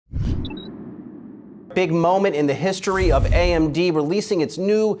Big moment in the history of AMD, releasing its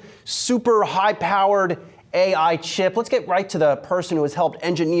new super high-powered AI chip. Let's get right to the person who has helped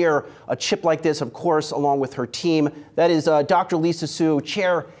engineer a chip like this, of course, along with her team. That is Dr. Lisa Su,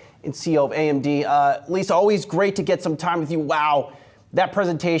 Chair and CEO of AMD. Lisa, always great to get some time with you. Wow, that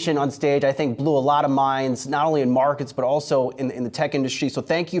presentation on stage, I think, blew a lot of minds, not only in markets, but also in the tech industry. So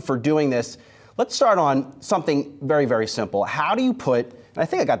thank you for doing this. Let's start on something very, very simple. How do you put, and I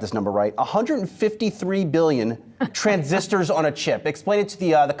think I got this number right, 153 billion transistors on a chip? Explain it to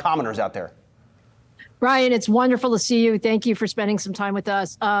the commoners out there. Brian, it's wonderful to see you. Thank you for spending some time with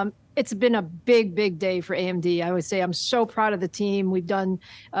us. It's been a big, big day for AMD. I would say I'm so proud of the team. We've done,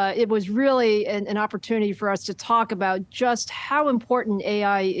 it was really an opportunity for us to talk about just how important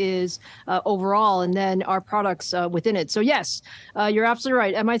AI is overall, and then our products within it. So yes, you're absolutely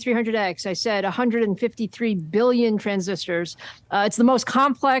right. MI300X, I said 153 billion transistors. It's the most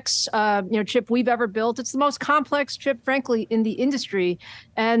complex chip we've ever built. It's the most complex chip, frankly, in the industry.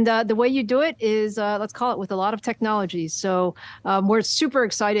 And the way you do it is, let's call it, with a lot of technology. So we're super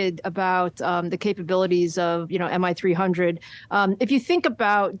excited about the capabilities of MI300. If you think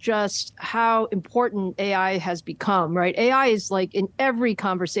about just how important AI has become, right? AI is like in every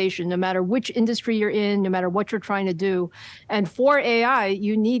conversation, no matter which industry you're in, no matter what you're trying to do. And for AI,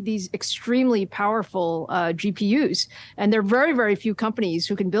 you need these extremely powerful GPUs. And there are very, very few companies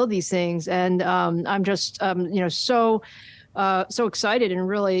who can build these things. And I'm just so excited and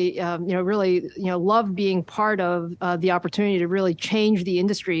really, love being part of the opportunity to really change the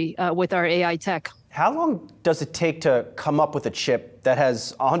industry with our AI tech. How long does it take to come up with a chip that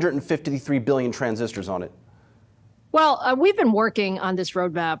has 153 billion transistors on it? Well, we've been working on this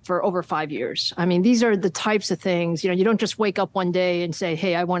roadmap for over 5 years. I mean, these are the types of things, you don't just wake up one day and say,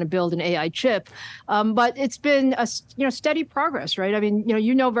 hey, I want to build an AI chip. But it's been a steady progress, right? I mean,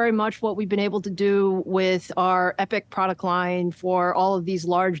 you know very much what we've been able to do with our EPYC product line for all of these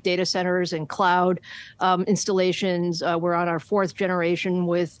large data centers and cloud installations. We're on our 4th generation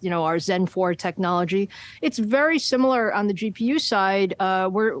with, our Zen 4 technology. It's very similar on the GPU side.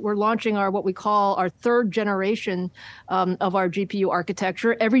 We're launching what we call our 3rd generation of our GPU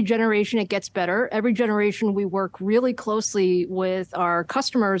architecture. Every generation it gets better. Every generation we work really closely with our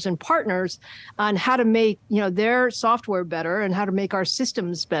customers and partners on how to make their software better and how to make our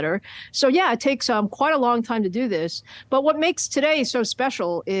systems better. So yeah, it takes quite a long time to do this. But what makes today so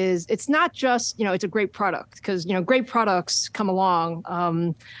special is it's not just it's a great product, because great products come along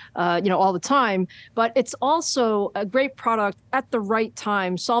all the time, but it's also a great product at the right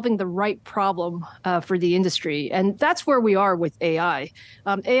time, solving the right problem for the industry. And that's where we are with AI.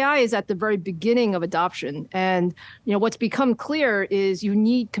 AI is at the very beginning of adoption. And what's become clear is you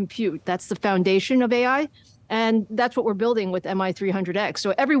need compute. That's the foundation of AI. And that's what we're building with MI300X.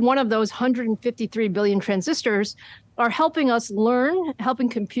 So every one of those 153 billion transistors are helping us learn, helping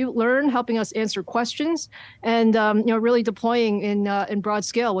compute learn, helping us answer questions, and really deploying in broad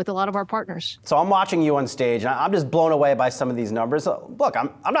scale with a lot of our partners. So I'm watching you on stage, and I'm just blown away by some of these numbers. Look,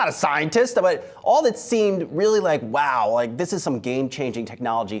 I'm not a scientist, but all that seemed really like, wow, like this is some game-changing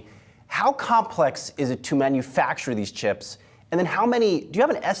technology. How complex is it to manufacture these chips? And then do you have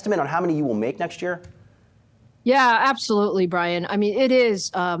an estimate on how many you will make next year? Yeah, absolutely, Brian. I mean, it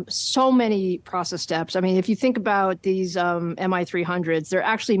is so many process steps. I mean, if you think about these MI300s, they're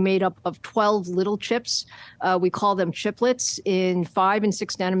actually made up of 12 little chips. We call them chiplets in 5 and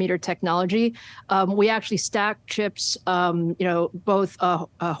 6 nanometer technology. We actually stack chips, both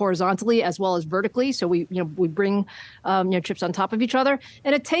horizontally as well as vertically. So we bring chips on top of each other,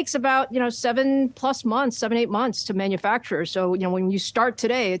 and it takes about 7+ months, 7-8 months to manufacture. So when you start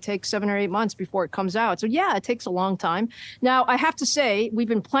today, it takes 7 or 8 months before it comes out. So yeah, it takes a long time. Now, I have to say, we've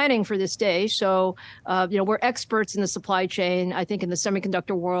been planning for this day. So, we're experts in the supply chain. I think in the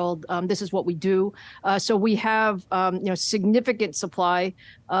semiconductor world, this is what we do. So we have, significant supply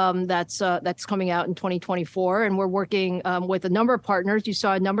that's coming out in 2024. And we're working with a number of partners. You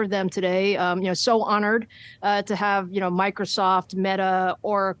saw a number of them today. So honored to have, Microsoft, Meta,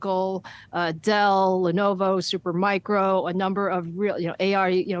 Oracle, Dell, Lenovo, Supermicro, a number of real,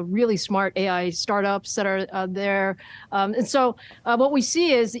 AI, really smart AI startups that are there. And so what we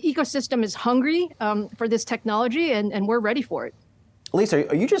see is the ecosystem is hungry for this technology, and we're ready for it. Lisa,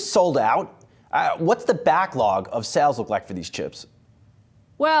 are you just sold out? What's the backlog of sales look like for these chips?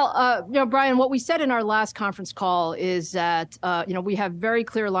 Well, Brian, what we said in our last conference call is that we have very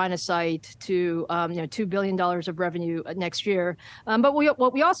clear line of sight to $2 billion of revenue next year. But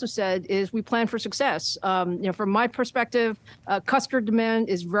what we also said is we plan for success. From my perspective, customer demand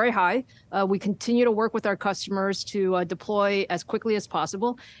is very high. We continue to work with our customers to deploy as quickly as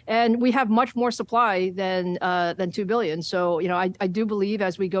possible, and we have much more supply than 2 billion. So I do believe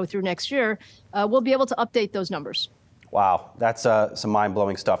as we go through next year, we'll be able to update those numbers. Wow, that's some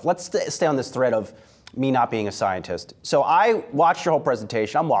mind-blowing stuff. Let's stay on this thread of me not being a scientist. So I watched your whole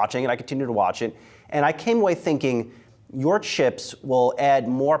presentation. I'm watching, and I continue to watch it. And I came away thinking your chips will add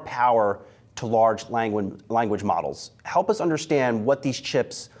more power to large language models. Help us understand what these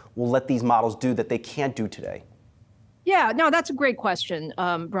chips will let these models do that they can't do today. Yeah, no, that's a great question,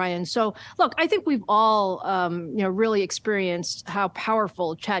 Brian. So, look, I think we've all, really experienced how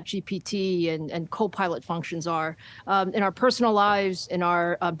powerful ChatGPT and Copilot functions are in our personal lives, in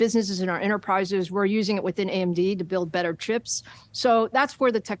our businesses, in our enterprises. We're using it within AMD to build better chips. So that's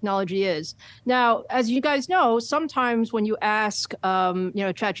where the technology is. Now, as you guys know, sometimes when you ask,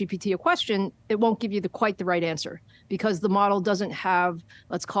 ChatGPT a question, it won't give you quite the right answer because the model doesn't have,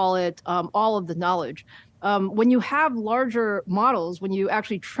 let's call it, all of the knowledge. When you have larger models, when you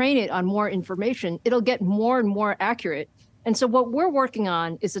actually train it on more information, it'll get more and more accurate. And so what we're working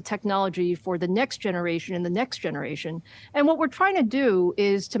on is a technology for the next generation and the next generation. And what we're trying to do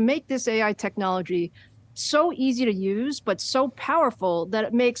is to make this AI technology so easy to use, but so powerful that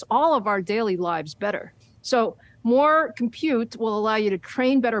it makes all of our daily lives better. So more compute will allow you to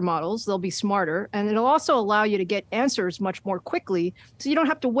train better models. They'll be smarter, and it'll also allow you to get answers much more quickly. So you don't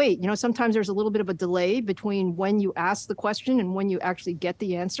have to wait. Sometimes there's a little bit of a delay between when you ask the question and when you actually get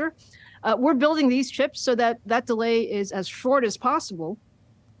the answer. We're building these chips so that that delay is as short as possible.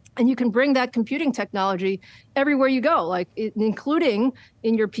 And you can bring that computing technology everywhere you go, including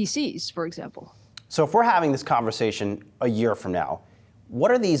in your PCs, for example. So if we're having this conversation a year from now,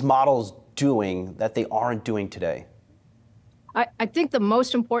 what are these models doing that they aren't doing today? I think the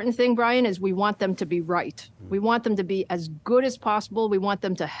most important thing, Brian, is we want them to be right. We want them to be as good as possible. We want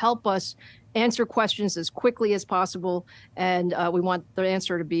them to help us answer questions as quickly as possible. And we want the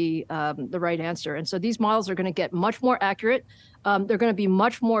answer to be the right answer. And so these models are going to get much more accurate. They're going to be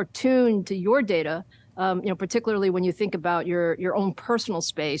much more tuned to your data. Particularly when you think about your own personal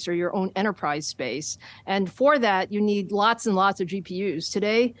space or your own enterprise space. And for that, you need lots and lots of GPUs.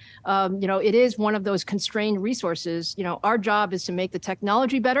 Today, it is one of those constrained resources. Our job is to make the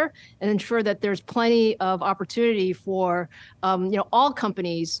technology better and ensure that there's plenty of opportunity for, all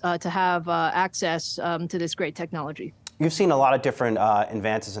companies to have access to this great technology. You've seen a lot of different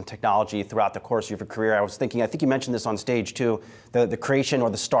advances in technology throughout the course of your career. I think you mentioned this on stage too, the creation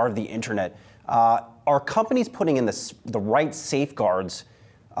or the start of the internet. Are companies putting in the right safeguards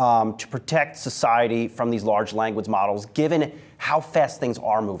to protect society from these large language models, given how fast things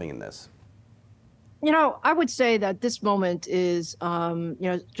are moving in this? I would say that this moment is,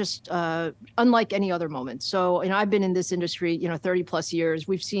 just unlike any other moment. So, I've been in this industry, 30 plus years.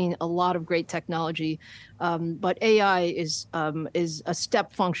 We've seen a lot of great technology, but AI is a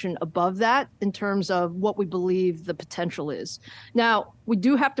step function above that in terms of what we believe the potential is. Now, we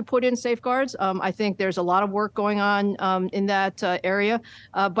do have to put in safeguards. I think there's a lot of work going on in that area,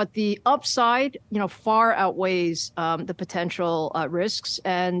 but the upside, far outweighs the potential risks.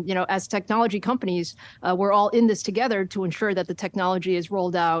 And, as technology companies, we're all in this together to ensure that the technology is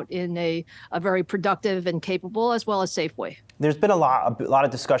rolled out in a very productive and capable as well as safe way. There's been a lot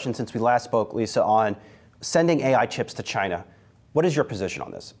of discussion since we last spoke, Lisa, on sending AI chips to China. What is your position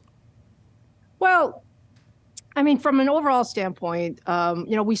on this? Well, from an overall standpoint,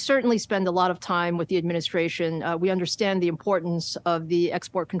 we certainly spend a lot of time with the administration. We understand the importance of the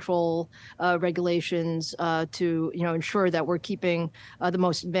export control regulations to, ensure that we're keeping the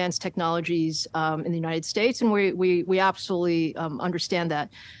most advanced technologies in the United States, and we absolutely understand that.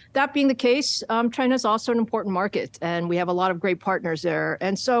 That being the case, China is also an important market, and we have a lot of great partners there.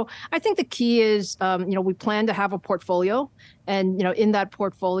 And so I think the key is, we plan to have a portfolio, and in that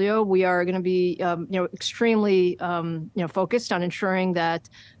portfolio, we are going to be, extremely, focused on ensuring that,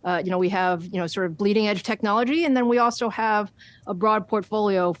 we have, sort of bleeding edge technology, and then we also have a broad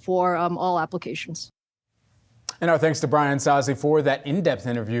portfolio for all applications. And our thanks to Brian Sozzi for that in-depth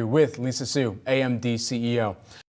interview with Lisa Su, AMD CEO.